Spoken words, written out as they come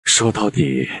说到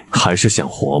底还是想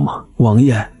活嘛。王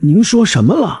爷，您说什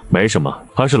么了？没什么，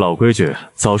还是老规矩，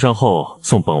早上后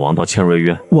送本王到千瑞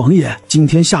院。王爷，今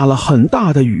天下了很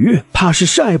大的雨，怕是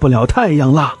晒不了太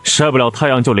阳了。晒不了太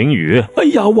阳就淋雨。哎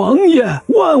呀，王爷，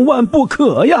万万不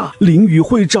可呀！淋雨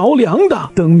会着凉的。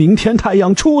等明天太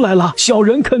阳出来了，小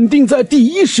人肯定在第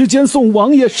一时间送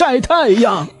王爷晒太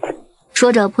阳。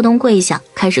说着扑通跪下，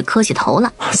开始磕起头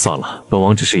了。算了，本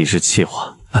王只是一时气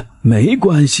话。没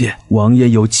关系，王爷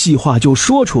有气话就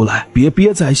说出来，别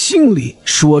憋在心里，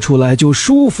说出来就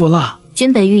舒服了。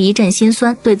君北玉一阵心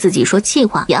酸，对自己说气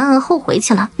话，也暗暗后悔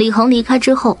起来。李恒离开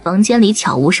之后，房间里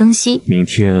悄无声息。明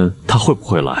天他会不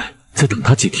会来？再等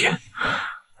他几天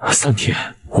，3天、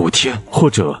5天，或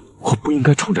者我不应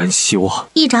该重燃希望。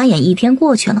一眨眼1天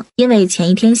过去了，因为前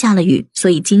一天下了雨，所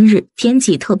以今日天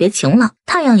气特别晴朗，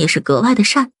太阳也是格外的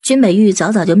晒。君北玉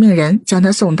早早就命人将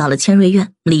他送到了千瑞院，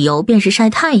理由便是晒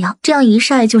太阳，这样一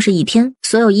晒就是1天，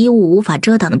所有衣物无法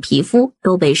遮挡的皮肤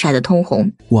都被晒得通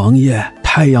红。王爷，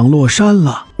太阳落山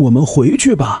了，我们回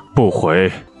去吧。不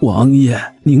回。王爷，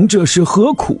您这是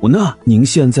何苦呢？您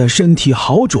现在身体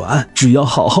好转，只要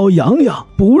好好养养，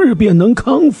不日便能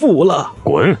康复了。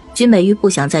滚！君北玉不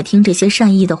想再听这些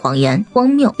善意的谎言，荒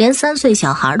谬，连3岁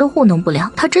小孩都糊弄不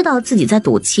了。他知道自己在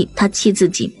赌气，他气自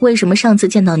己，为什么上次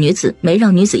见到女子没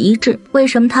让女子医治？为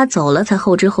什么他走了才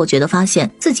后知后觉地发现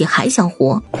自己还想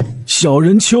活？小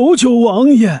人求求王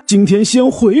爷，今天先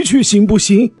回去行不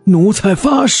行？奴才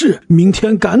发誓，明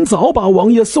天赶早把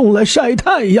王爷送来晒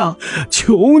太阳，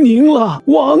求您了，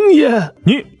王爷！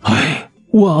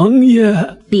王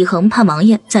爷！李恒怕王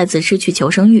爷再次失去求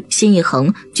生欲，心一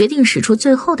横，决定使出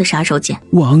最后的杀手锏。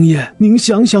王爷，您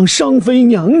想想上妃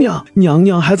娘娘，娘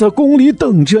娘还在宫里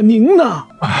等着您呢。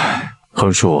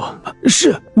恒叔。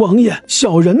是，王爷，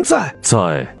小人在。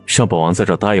让本王在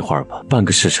这待一会儿吧，半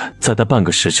个时辰，再待半个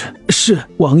时辰。是，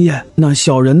王爷，那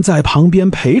小人在旁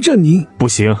边陪着您。不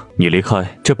行，你离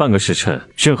开，这半个时辰，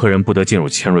任何人不得进入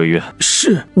千瑞院。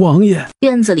是，王爷。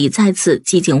院子里再次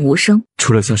寂静无声，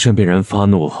除了向身边人发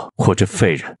怒，或这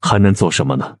废人还能做什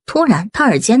么呢？突然，他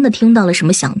耳尖的听到了什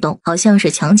么响动，好像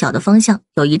是墙角的方向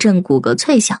有一阵骨骼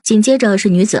脆响，紧接着是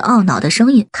女子懊恼的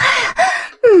声音。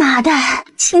妈蛋，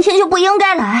今天就不应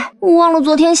该来，忘了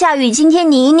昨天下雨，今天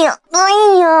泥泞。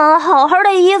哎呀，好好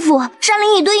的衣服沾了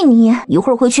一堆泥，一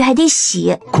会儿回去还得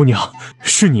洗。姑娘，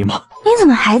是你吗？你怎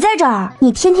么还在这儿？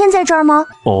你天天在这儿吗？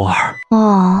偶尔。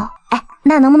哦，哎，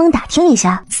那能不能打听一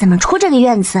下怎么出这个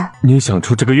院子？你想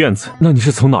出这个院子，那你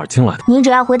是从哪儿进来的？你只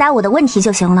要回答我的问题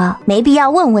就行了，没必要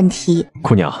问问题。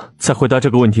姑娘，在回答这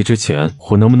个问题之前，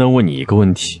我能不能问你一个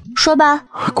问题？说吧。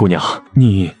姑娘，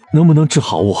你能不能治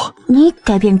好我？你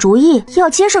改变主意，要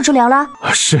接受治疗了？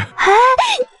是。哎，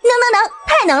能，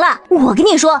太能了！我跟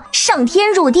你说，上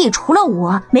天入地除了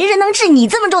我，没人能治你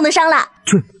这么重的伤了。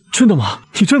真的吗？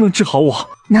你真能治好我？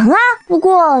能啊，不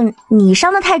过你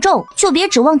伤得太重，就别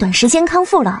指望短时间康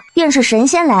复了。便是神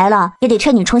仙来了，也得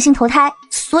劝你重新投胎。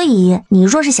所以你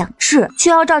若是想治，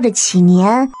就要照着几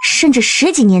年甚至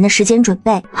10几年的时间准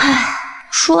备。唉，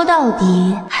说到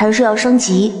底还是要升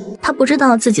级。他不知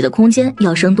道自己的空间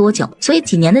要升多久，所以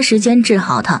几年的时间治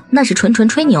好他，那是纯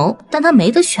吹牛。但他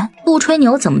没得选，不吹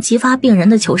牛怎么激发病人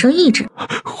的求生意志？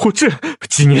我治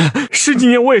几年，10几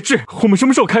年我也治。我们什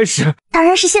么时候开始？当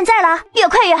然是现在了，越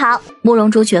快越好。慕容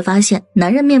珠却发现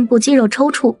男人面部肌肉抽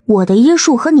搐。我的医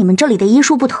术和你们这里的医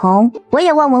术不同，我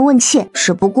也望闻问切，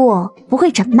只不过不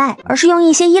会诊脉，而是用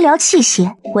一些医疗器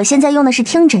械。我现在用的是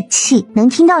听诊器，能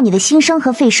听到你的心声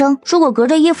和肺声。如果隔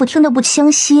着衣服听得不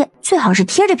清晰，最好是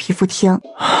贴着皮肤听。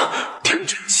听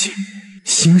诊器，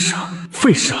心声、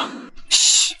肺声。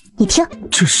嘘，你听，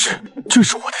这是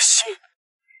我的心。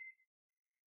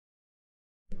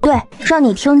对，让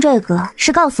你听这个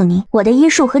是告诉你，我的医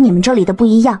术和你们这里的不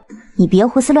一样。你别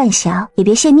胡思乱想，也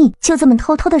别泄密，就这么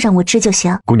偷偷的让我治就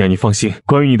行。姑娘，你放心，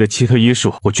关于你的奇特医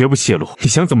术，我绝不泄露。你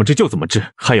想怎么治就怎么治。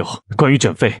还有，关于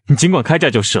诊费，你尽管开价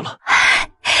就是了。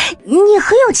你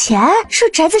很有钱，这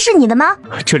宅子是你的吗？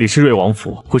这里是瑞王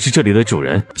府，我是这里的主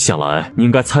人。想来你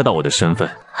应该猜到我的身份。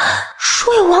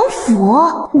瑞王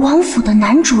府，王府的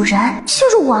男主人就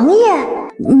是王爷。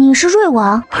你是瑞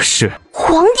王？是。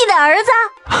皇帝的儿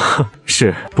子？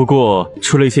是，不过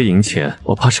出了一些银钱，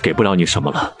我怕是给不了你什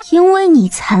么了。因为你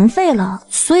残废了，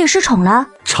所以失宠了？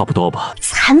差不多吧。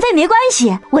残废没关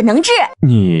系，我能治。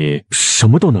你什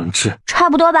么都能治？差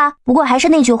不多吧。不过还是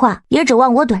那句话，别指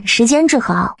望我短时间治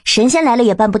好，神仙来了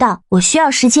也办不到。我需要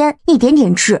时间，一点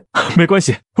点治。没关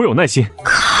系，我有耐心。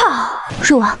靠！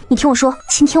瑞王，你听我说，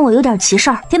今天我有点急事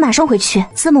儿，得马上回去。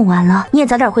这么晚了，你也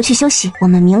早点回去休息。我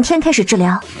们明天开始治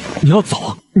疗。你要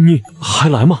走？你还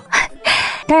来吗？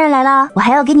当然来了，我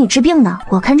还要给你治病呢。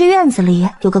我看这院子里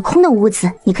有个空的屋子，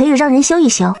你可以让人修一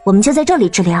修，我们就在这里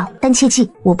治疗。但切记，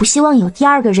我不希望有第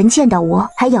二个人见到我。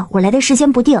还有，我来的时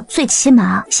间不定，最起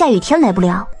码下雨天来不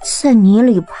了。在泥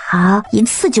里爬一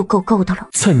次就够的了。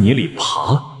在泥里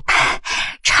爬？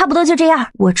差不多就这样，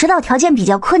我知道条件比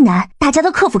较困难，大家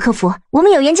都克服，我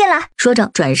们有缘见啦！说着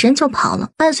转身就跑了，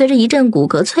伴随着一阵骨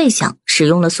骼脆响，使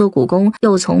用了缩骨功，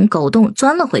又从狗洞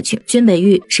钻了回去。君北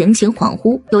玉神情恍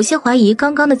惚，有些怀疑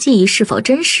刚刚的记忆是否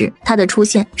真实，他的出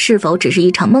现是否只是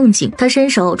一场梦境。他伸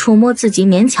手触摸自己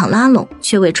勉强拉拢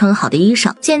却未穿好的衣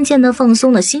裳，渐渐地放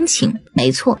松了心情。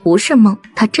没错，不是梦，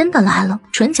他真的来了，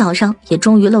唇角上也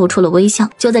终于露出了微笑。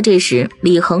就在这时，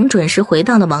李恒准时回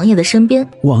到了王爷的身边。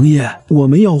王爷，我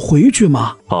们要回去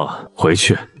吗？回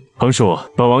去。恒叔，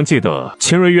本王记得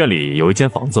清瑞院里有一间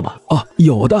房子吧？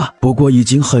有的，不过已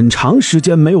经很长时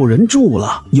间没有人住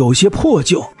了，有些破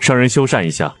旧，让人修缮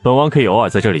一下，本王可以偶尔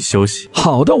在这里休息。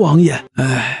好的，王爷。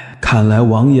看来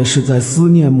王爷是在思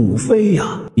念母妃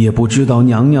呀，也不知道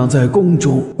娘娘在宫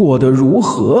中过得如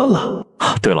何了。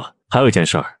对了，还有一件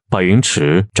事儿，把云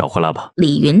池找回来吧。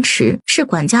李云池是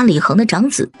管家李恒的长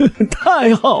子。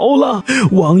太好了，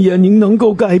王爷您能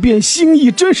够改变心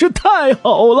意真是太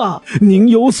好了。您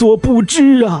有所不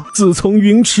知啊，自从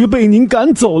云池被您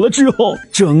赶走了之后，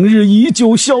整日以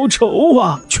酒消愁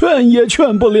啊，劝也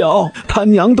劝不了，他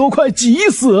娘都快急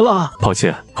死了。抱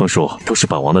歉，恒叔，都是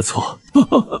本王的错。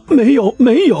没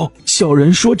有，小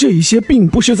人说这些并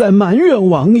不是在埋怨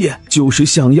王爷，就是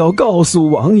想要告诉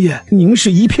王爷，您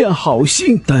是一片好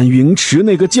心，但云池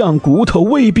那个犟骨头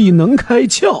未必能开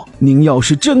窍。您要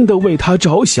是真的为他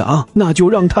着想，那就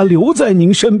让他留在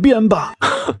您身边吧。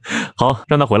好，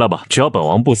让他回来吧，只要本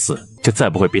王不死，就再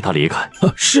不会逼他离开。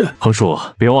是。恒叔，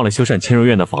别忘了修缮千瑞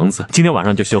院的房子，今天晚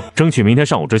上就修，争取明天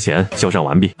上午之前修缮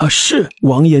完毕。是。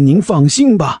王爷您放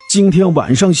心吧，今天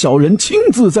晚上小人亲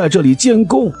自在这里监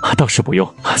工。倒是不用，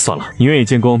算了，你愿意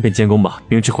监工便监工吧。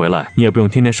云池回来，你也不用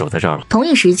天天守在这儿了。同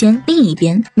一时间，另一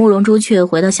边，慕容朱雀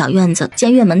回到小院子，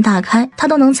见院门大开，他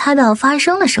都能猜到发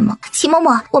生了什么。齐嬷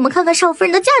嬷，我们看看少夫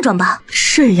人的嫁妆吧。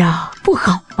是呀，不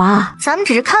好吧？咱们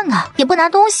只是看看，也不拿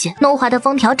东西，弄坏的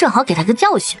封条正好给他个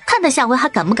教训，看他下回还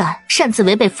敢不敢擅自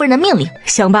违背夫人的命令。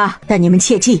行吧，但你们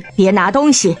切记别拿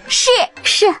东西。是。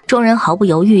众人毫不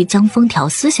犹豫将封条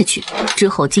撕下去，之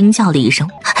后惊叫了一声：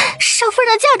少夫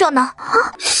人的嫁妆呢？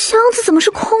箱子怎么是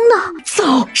空的？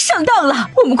走，上当了，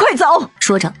我们快走！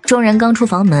说着，众人刚出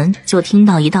房门，就听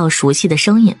到一道熟悉的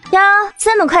声音：呀，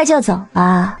这么快就走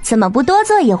啊？怎么不多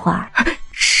坐一会儿？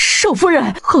少夫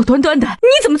人，好端端的，你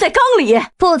怎么在缸里？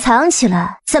不藏起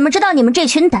来，怎么知道你们这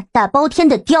群胆大包天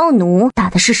的刁奴打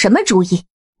的是什么主意？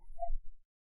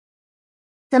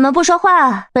怎么不说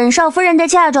话？本少夫人的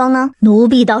嫁妆呢？奴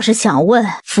婢倒是想问，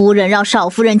夫人让少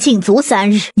夫人禁足3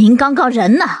日，您刚刚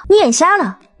人呢？你眼瞎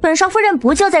了？本少夫人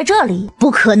不就在这里？不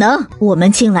可能，我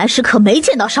们进来时可没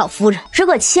见到少夫人。如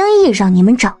果轻易让你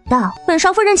们找到，本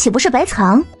少夫人岂不是白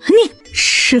藏？你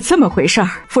是这么回事儿？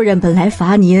夫人本来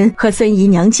罚您和孙姨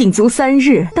娘禁足3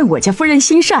日，但我家夫人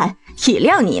心善，体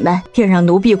谅你们，便让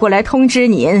奴婢过来通知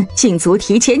您，禁足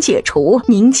提前解除，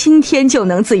您今天就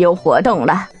能自由活动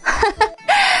了。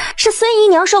是孙姨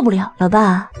娘受不了了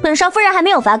吧？本少夫人还没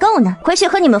有罚够呢，回去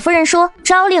和你们夫人说，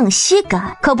朝令夕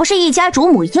改可不是一家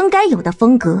主母应该有的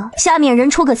风格。下面人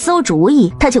出个馊主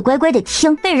意，他就乖乖的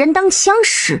听，被人当枪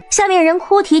使；下面人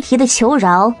哭啼啼的求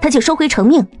饶，他就收回成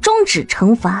命，终止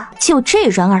惩罚。就这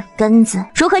软耳根子，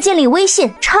如何建立威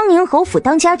信？昌宁侯府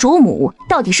当家主母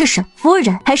到底是沈夫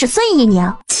人还是孙姨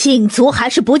娘？禁足还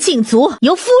是不禁足，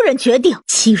由夫人决定，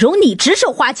岂容你指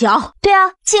手画脚？对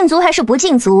啊，禁足还是不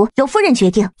禁足，由夫人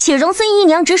决定，岂容孙姨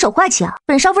娘指手画脚？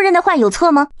本少夫人的话有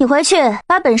错吗？你回去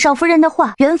把本少夫人的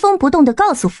话原封不动地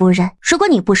告诉夫人。如果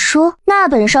你不说，那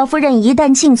本少夫人一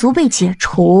旦禁足被解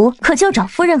除，可就找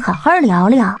夫人好好聊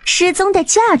聊失踪的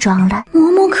嫁妆了。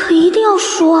嬷嬷可一定要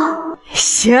说。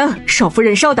行，少夫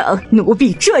人稍等，奴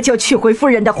婢这就去回夫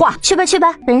人的话。去吧去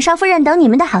吧，本少夫人等你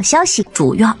们的好消息。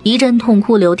主院一阵痛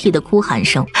哭流涕的哭喊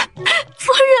声。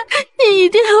夫人，您一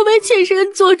定要为妾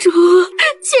身做主，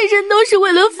妾身都是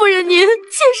为了夫人您，妾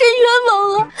身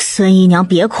冤枉啊！孙姨娘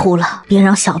别哭了，别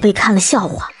让小辈看了笑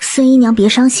话。孙姨娘别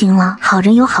伤心了，好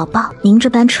人有好报，您这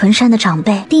般纯善的长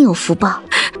辈定有福报。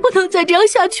不能再这样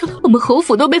下去了，我们侯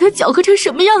府都被他搅和成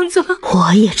什么样子了？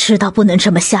我也知道不能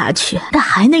这么下去，但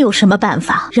还能有什么办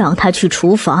法？让他去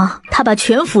厨房，他把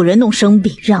全府人弄生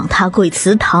病；让他跪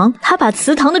祠堂，他把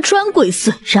祠堂的砖跪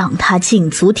碎；让他禁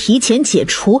足提前解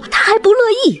除，他还不不乐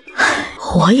意。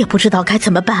我也不知道该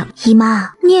怎么办了。姨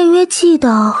妈，你也约记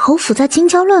得侯府在京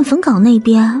郊乱坟岗那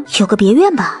边有个别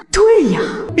院吧？对呀，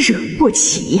惹不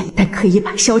起，但可以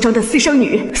把嚣张的私生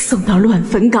女送到乱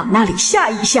坟岗那里吓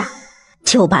一吓。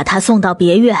就把她送到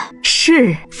别院。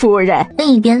是，夫人。另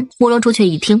一边，慕容朱雀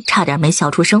一听，差点没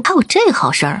笑出声。还有这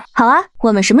好事儿？好啊，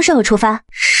我们什么时候出发？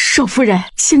少夫人，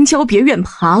京郊别院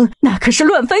旁那可是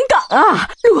乱坟岗啊！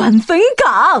乱坟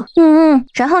岗。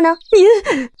然后呢？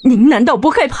您难道不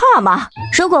害怕吗？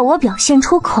如果我表现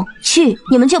出恐惧，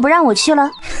你们就不让我去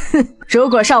了？哼，如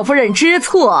果少夫人知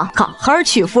错，好好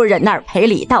去夫人那儿赔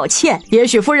礼道歉，也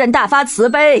许夫人大发慈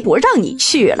悲，不让你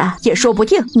去了，也说不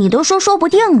定。你都说不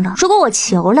定了，如果我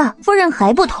求了，夫人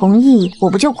还不同意，我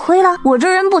不就亏了？我这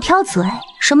人不挑嘴，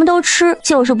什么都吃，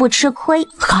就是不吃亏。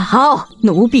好，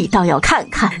奴婢倒要看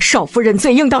看少夫人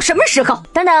嘴硬到什么时候。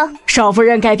等等，少夫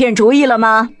人改变主意了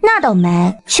吗？那倒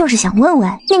没，就是想问问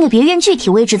那个别院具体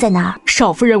位置在哪儿。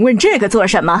少夫人问这个做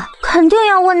什么？肯定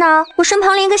要问啊，我身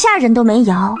旁连个下人都没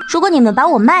有。如果你们把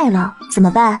我卖了怎么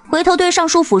办？回头对尚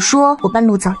书府说我半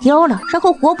路走丢了，然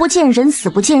后活不见人死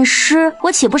不见尸，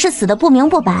我岂不是死得不明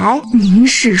不白？您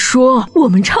是说我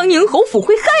们昌宁侯府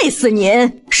会害死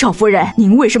您？少夫人，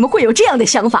您为什么会有这样的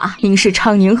想法？您是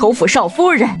昌宁侯府少夫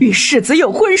人，与世子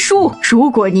有婚书，如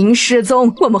果您失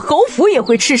踪，我们侯府也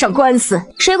会吃上官司。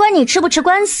谁管你吃不吃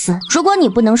官司？如果你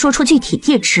不能说出具体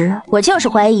地址，我就是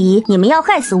怀疑你们要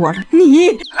害死我了。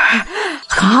你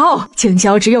好，京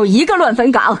郊只有一个乱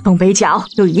坟岗，东北角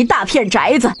有一大片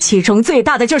宅子，其中最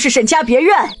大的就是沈家别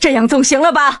院，这样总行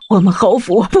了吧？我们侯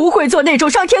府不会做那种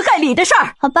伤天害理的事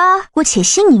儿。好吧，我且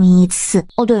信你们一次。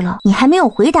哦，对了，你还没有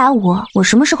回答我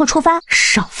什么时候出发？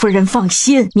少夫人放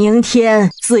心，明天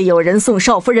自有人送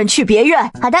少夫人去别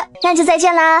院。好的，那就再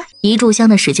见啦。一炷香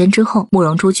的时间之后，慕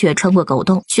容朱雀穿过狗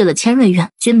洞，去了千瑞院。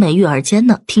君美玉耳间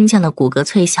呢，听见了骨骼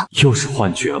脆响。又是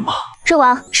幻觉吗？纣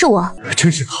王，是我。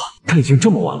真是他，但已经这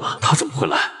么晚了，他怎么会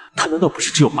来？他难道不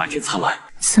是只有白天才来？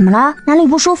怎么了？哪里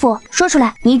不舒服？说出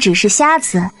来。你只是瞎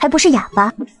子，还不是哑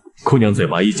巴。姑娘嘴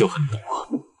巴依旧很毒。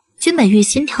君美玉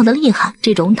心跳的厉害，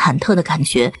这种忐忑的感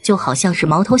觉就好像是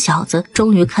毛头小子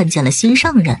终于看见了心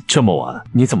上人。这么晚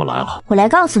你怎么来了？我来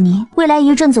告诉你，未来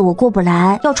一阵子我过不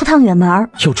来，要出趟远门。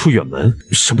要出远门？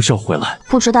什么时候回来？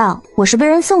不知道，我是被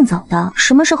人送走的，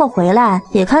什么时候回来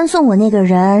也看送我那个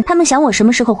人，他们想我什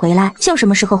么时候回来就什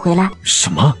么时候回来。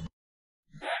什么？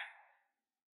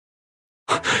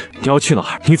你要去哪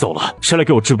儿？你走了，谁来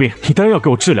给我治病？你当然要给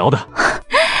我治疗的。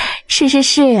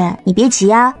是，你别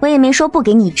急啊，我也没说不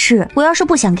给你治。我要是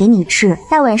不想给你治，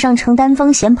大晚上承担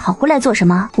风险跑回来做什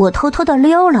么？我偷偷的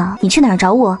溜了，你去哪儿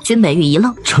找我？君美玉一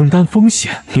愣，承担风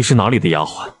险？你是哪里的丫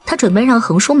鬟？他准备让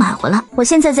横叔买回来。我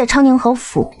现在在昌宁侯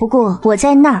府，不过我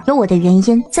在那儿有我的原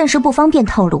因，暂时不方便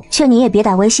透露。劝你也别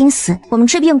打歪心思，我们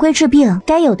治病归治病，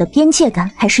该有的边界感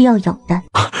还是要有的。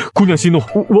姑娘息怒，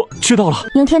我知道了。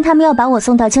明天他们要把我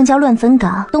送到京郊乱坟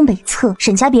岗东北侧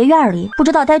沈家别院里，不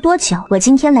知道待多久。我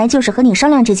今天来就是和你商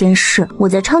量这件事。我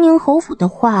在昌宁侯府的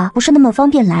话，不是那么方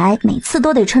便来，每次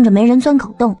都得趁着没人钻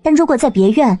狗洞。但如果在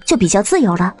别院，就比较自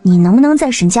由了。你能不能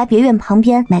在沈家别院旁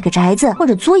边买个宅子，或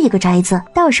者租一个宅子？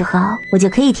到时候我就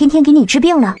可以天天给你治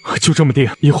病了。就这么定，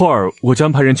一会儿我就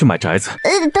安排人去买宅子。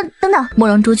等等，慕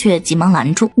容朱雀急忙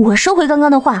拦住。我收回刚刚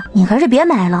的话，你还是别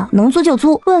买了，能租就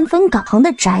租。乱坟岗旁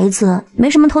的宅子没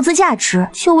什么投资价值，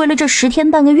就为了这10天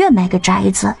半个月买个宅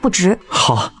子，不值。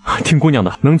好，听姑娘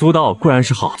的，能租到固然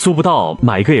是好，租不到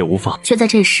买一个也无妨。却在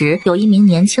这时，有一名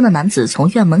年轻的男子从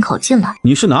院门口进来。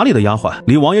你是哪里的丫鬟？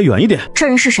离王爷远一点。这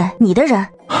人是谁？你的人？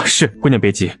是，姑娘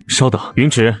别急，稍等。云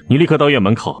池，你立刻到院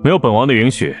门口，没有本王的允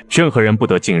许，任何人不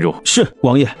得进入。是，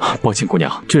王爷。抱歉，姑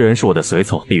娘，这人是我的随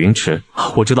从李云池。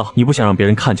我知道你不想让别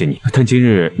人看见你，但今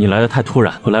日你来得太突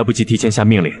然，我来不及提前下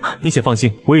命令。你且放心，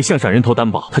我以项闪人头担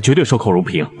保，他绝对守口如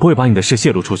瓶，不会把你的事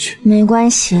泄露出去。没关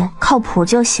系，靠谱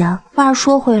就行。话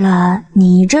说回来，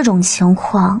你这种情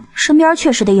况，身边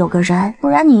确实得有个人，不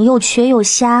然你又瘸又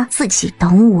瞎，自己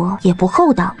等我也不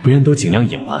厚道。别人都尽量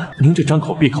隐瞒，您这张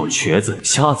口闭口瘸子、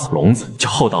瞎子、聋子就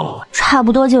厚道了吧？差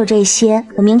不多就这些。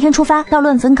我明天出发到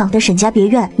乱坟岗的沈家别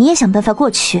院，你也想办法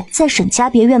过去，在沈家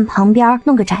别院旁边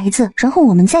弄个宅子，然后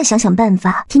我们再想想办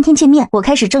法，天天见面。我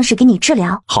开始正式给你治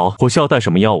疗。好，我需要带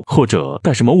什么药物或者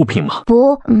带什么物品吗？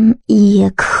不，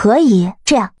也可以。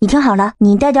这样，你听好了，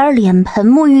你带点脸盆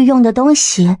沐浴用的的东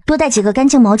西，多带几个干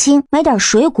净毛巾，买点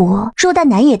水果，肉蛋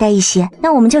奶也带一些。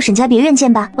那我们就沈家别院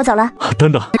见吧，我走了。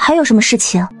等等，还有什么事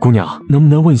情？姑娘，能不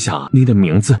能问下你的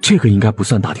名字？这个应该不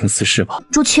算大厅私事吧？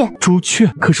朱雀。朱雀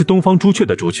可是东方朱雀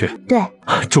的朱雀。对，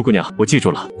朱姑娘，我记住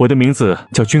了，我的名字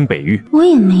叫君北玉。我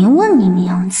也没问你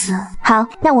名字。好，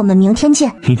那我们明天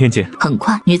见。明天见。很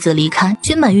快，女子离开，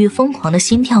君满玉疯狂的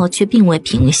心跳却并未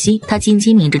平息。她紧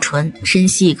紧抿着唇，深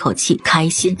吸一口气，开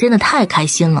心，真的太开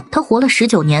心了。她活了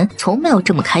19年，从没有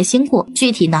这么开心过。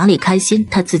具体哪里开心，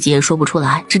她自己也说不出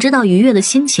来，只知道愉悦的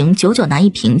心情久久难以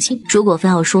平静。如果非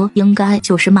要说，应该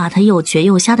就是骂她又绝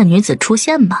又瞎的女子出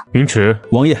现吧。云池，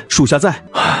王爷，属下在。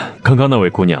刚刚那位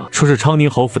姑娘说是昌宁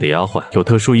侯府的丫鬟，有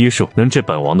特殊医术能治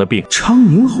本王的病。昌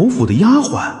宁侯府的丫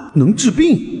鬟能治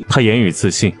病？她言语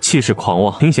自信，气势狂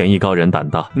妄，明显艺高人胆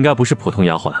大，应该不是普通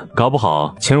丫鬟，搞不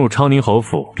好潜入昌宁侯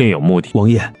府另有目的。王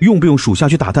爷，用不用属下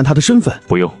去打探她的身份？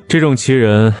不用，这种奇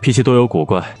人脾气多有古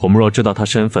怪，我们若知道她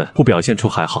身份，不表现出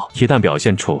还好，一旦表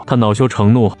现出她恼羞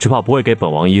成怒，只怕不会给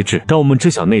本王医治。但我们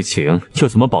知晓内情，又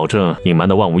怎么保证隐瞒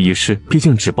的万无一失？毕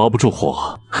竟纸包不住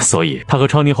火，所以她和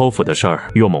昌宁侯府的事儿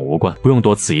与我们无关，不用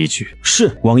多此一举。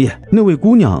是，王爷，那位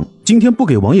姑娘今天不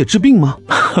给王爷治病吗？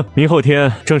明后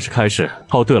天正式开始。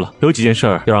哦，对了，有几件事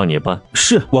儿要让你办。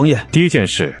是，王爷。第一件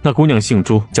事，那姑娘姓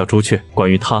朱，叫朱雀，关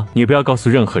于她，你不要告诉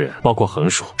任何人，包括横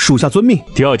竖。属下遵命。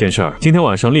第二件事儿，今天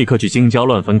晚上立刻去京郊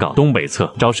乱坟岗东北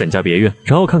侧找沈家别院，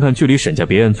然后看看距离沈家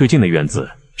别院最近的院子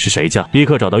是谁家，立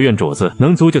刻找到院主子，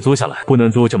能租就租下来，不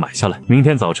能租就买下来，明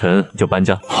天早晨就搬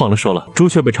家。忘了说了，朱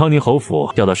雀被昌宁侯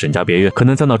府调到沈家别院，可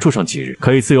能在那住上几日，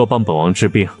可以自由帮本王治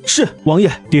病。是，王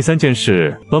爷。第三件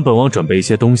事，帮本王准备一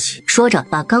些东西。说着，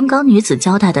把刚刚女子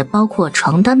交代的包括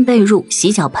床单、被褥、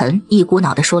洗脚盆一股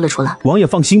脑的说了出来。王爷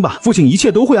放心吧，父亲一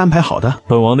切都会安排好的。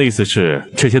本王的意思是，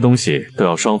这些东西都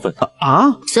要双份。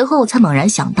随后才猛然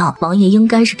想到，王爷应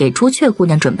该是给朱雀姑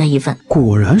娘准备一份。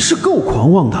果然是够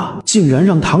狂妄的，竟然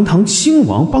让堂堂亲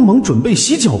王帮忙准备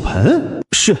洗脚盆。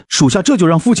是，属下这就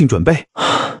让父亲准备。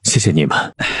谢谢你们。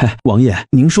王爷，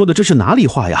您说的这是哪里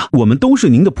话呀？我们都是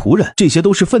您的仆人，这些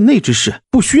都是分内之事，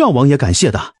不需要王爷感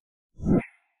谢的。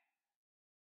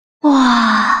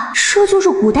哇，这就是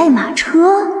古代马车，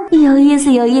有意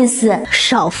思有意思。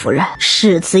少夫人，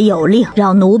世子有令，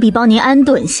让奴婢帮您安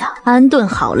顿下，安顿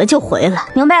好了就回来。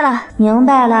明白了明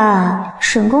白了，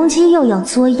沈公鸡又要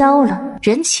作妖了。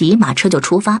人骑马车就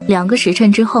出发，2个时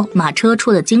辰之后，马车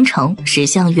出了京城，驶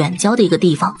向远郊的一个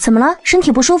地方。怎么了？身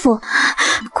体不舒服？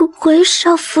回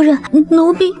少夫人，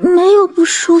奴婢没有不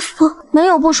舒服。没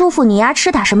有不舒服，你丫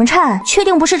吃打什么颤？确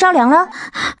定不是着凉了？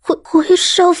回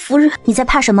少夫人，你在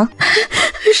怕什么？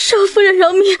少夫人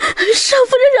饶命！少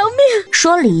夫人饶命！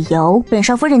说理由，本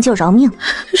少夫人就饶命。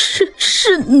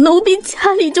是奴婢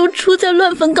家里就住在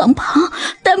乱坟岗旁，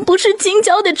但不是京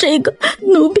郊的这个。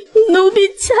奴婢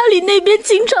家里那边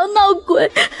经常闹鬼，奴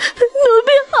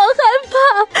婢好害怕。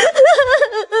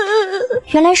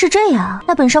原来是这样，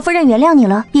那本少夫人原谅你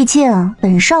了，毕竟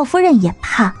本少夫人也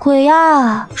怕鬼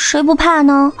啊，谁不怕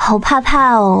呢？好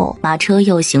怕哦。马车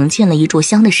又行进了一炷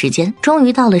香的时间，终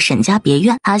于到了沈家别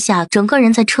院。阿夏整个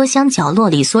人在车厢角落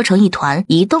里缩成一团，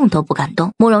一动都不敢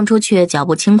动。慕容朱雀脚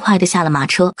步轻快地下了马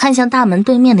车，看向大门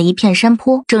对面的一片山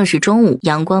坡。正是中午，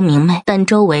阳光明媚，但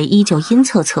周围依旧阴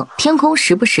恻恻，天空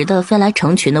时不时的飞来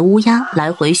成群的乌鸦，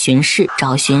来回巡视，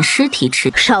找寻尸体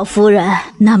吃。少夫人，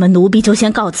那么奴婢就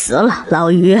先告辞了，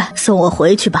老于送我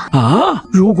回去吧。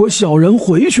如果小人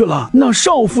回去了，那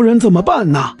少夫人怎么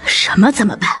办呢？什么怎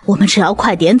么办？我们只要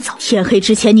快点走，天黑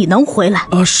之前你能回来。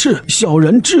是，小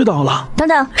人知道了。等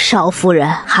等，少夫人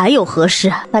还有何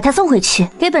事？把她送回去，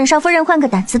给本少夫人换个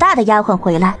胆子大的丫鬟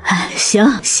回来。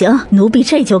行，奴婢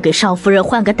这就给少夫人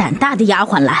换个胆大的丫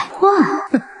鬟来。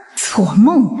做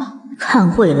梦吧，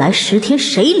看未来10天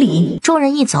谁理你。众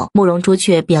人一走，慕容朱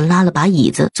雀便拉了把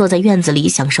椅子，坐在院子里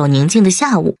享受宁静的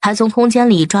下午，还从空间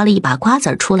里抓了一把瓜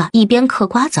子出来，一边嗑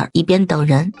瓜子一边等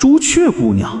人。朱雀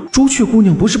姑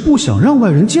娘不是不想让外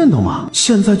人见到吗？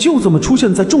现在就这么出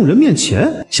现在众人面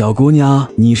前。小姑娘，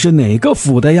你是哪个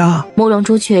府的呀？慕容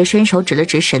朱雀伸手指了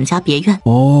指沈家别院。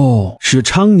是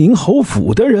昌宁侯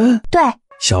府的人。对。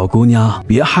小姑娘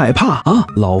别害怕啊，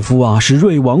老夫是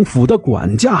瑞王府的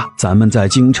管家，咱们在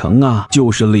京城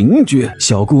就是邻居。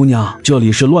小姑娘，这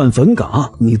里是乱坟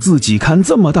岗，你自己看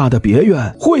这么大的别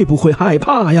院，会不会害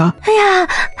怕呀？哎呀，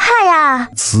怕呀！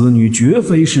此女绝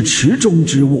非是池中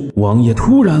之物，王爷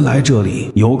突然来这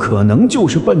里，有可能就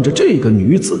是奔着这个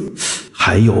女子。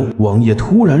还有，王爷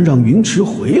突然让云池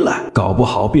回来，搞不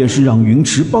好便是让云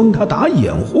池帮他打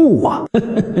掩护啊！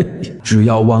只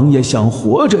要王爷想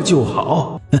活着就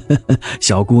好。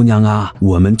小姑娘啊，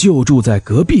我们就住在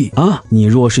隔壁啊！你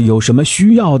若是有什么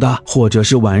需要的，或者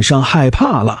是晚上害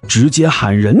怕了，直接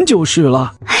喊人就是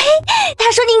了。大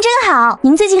叔您真好，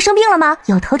您最近生病了吗？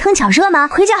有头疼脚热吗？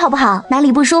回家好不好？哪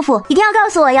里不舒服一定要告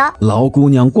诉我哟。老姑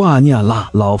娘挂念了，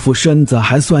老夫身子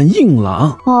还算硬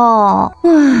朗。哦，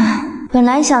本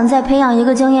来想再培养一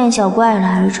个经验小怪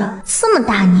来着，这么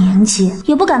大年纪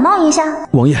也不感冒一下。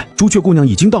王爷，朱雀姑娘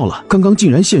已经到了，刚刚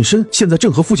竟然现身，现在正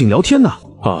和父亲聊天呢。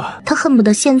他恨不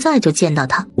得现在就见到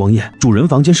他。王爷，主人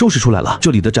房间收拾出来了，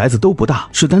这里的宅子都不大，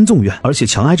是单纵院，而且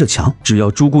墙挨着墙，只要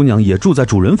朱姑娘也住在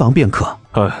主人房便可。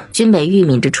君北玉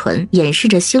抿着唇，掩饰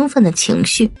着兴奋的情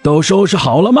绪。都收拾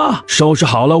好了吗？收拾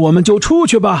好了，我们就出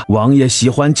去吧。王爷喜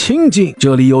欢清静，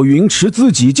这里有云池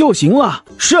自己就行了。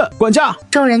是，管家。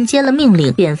众人接了命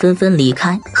令，便纷纷离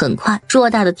开。很快，偌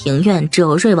大的庭院只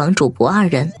有瑞王主仆二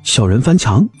人。小人翻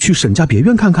墙去沈家别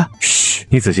院看看。嘘，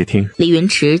你仔细听。李云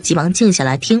池急忙静下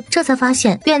来听，这才发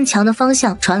现院墙的方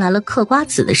向传来了嗑瓜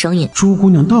子的声音。朱姑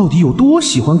娘到底有多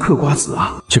喜欢嗑瓜子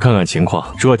啊？去看看情况，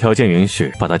如果条件允许，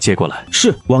把她接过来。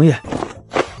是，王爷。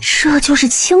这就是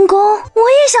轻功，我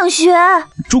也想学。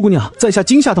朱姑娘，在下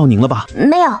惊吓到您了吧？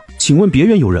没有。请问别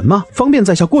院有人吗？方便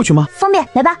在下过去吗？方便，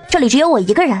来吧，这里只有我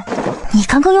一个人。你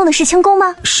刚刚用的是轻功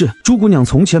吗？是。朱姑娘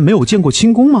从前没有见过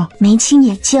轻功吗？没亲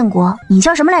眼见过。你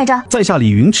叫什么来着？在下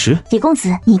李云池。李公子，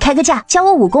你开个价，教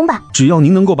我武功吧。只要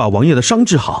您能够把王爷的伤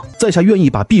治好，在下愿意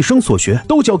把毕生所学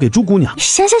都交给朱姑娘。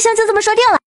行，就这么说定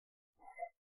了。